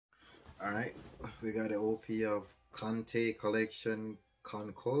Alright, we got the OP of Kantai collection,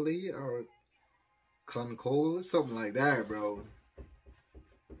 Kancolle or Kancolle, something like that, bro.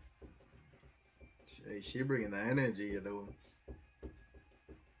 She bringing the energy, you know.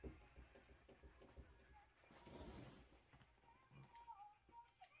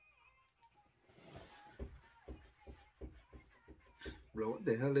 Bro, what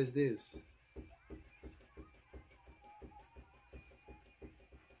the hell is this?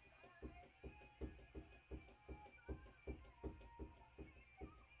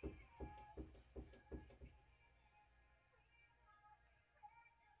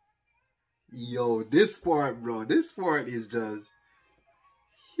 Yo, this part, bro, this part is just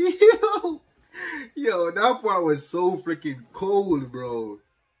yo, yo, that part was so freaking cold, bro.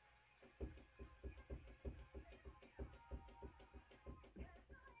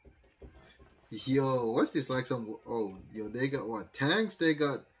 Yo, what's this like some oh yo they got what tanks? They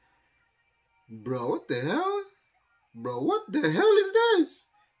got bro, what the hell? Bro, what the hell is this?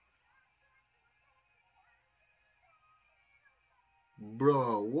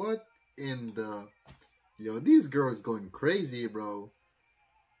 Bro, what in the yo, these girls going crazy, bro.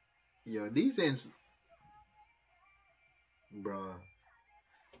 Yo, these ends bro.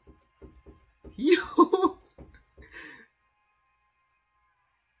 Yo,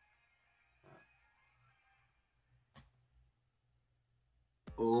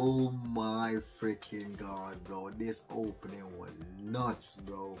 oh my freaking god, bro. This opening was nuts,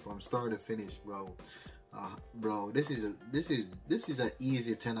 bro. From start to finish, bro. Bro, this is an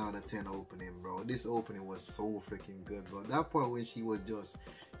easy 10 out of 10 opening, bro. This opening was so freaking good, bro. That part when she was just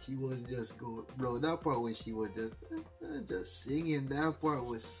good, bro. That part when she was just singing, that part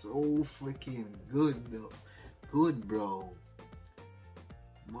was so freaking good, bro. Good, bro.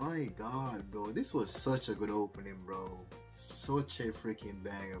 My god, bro. This was such a good opening, bro. Such a freaking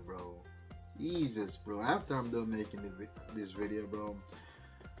banger, bro. Jesus, bro. After I'm done making this video, bro,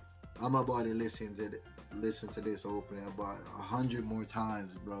 I'm about to listen to this opening about 100 more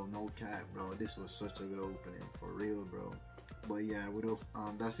times, bro. No cap, bro. This was such a good opening, for real, bro. But yeah,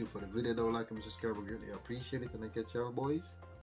 that's it for the video, though. Like and subscribe, I greatly appreciate it, and I catch y'all, boys.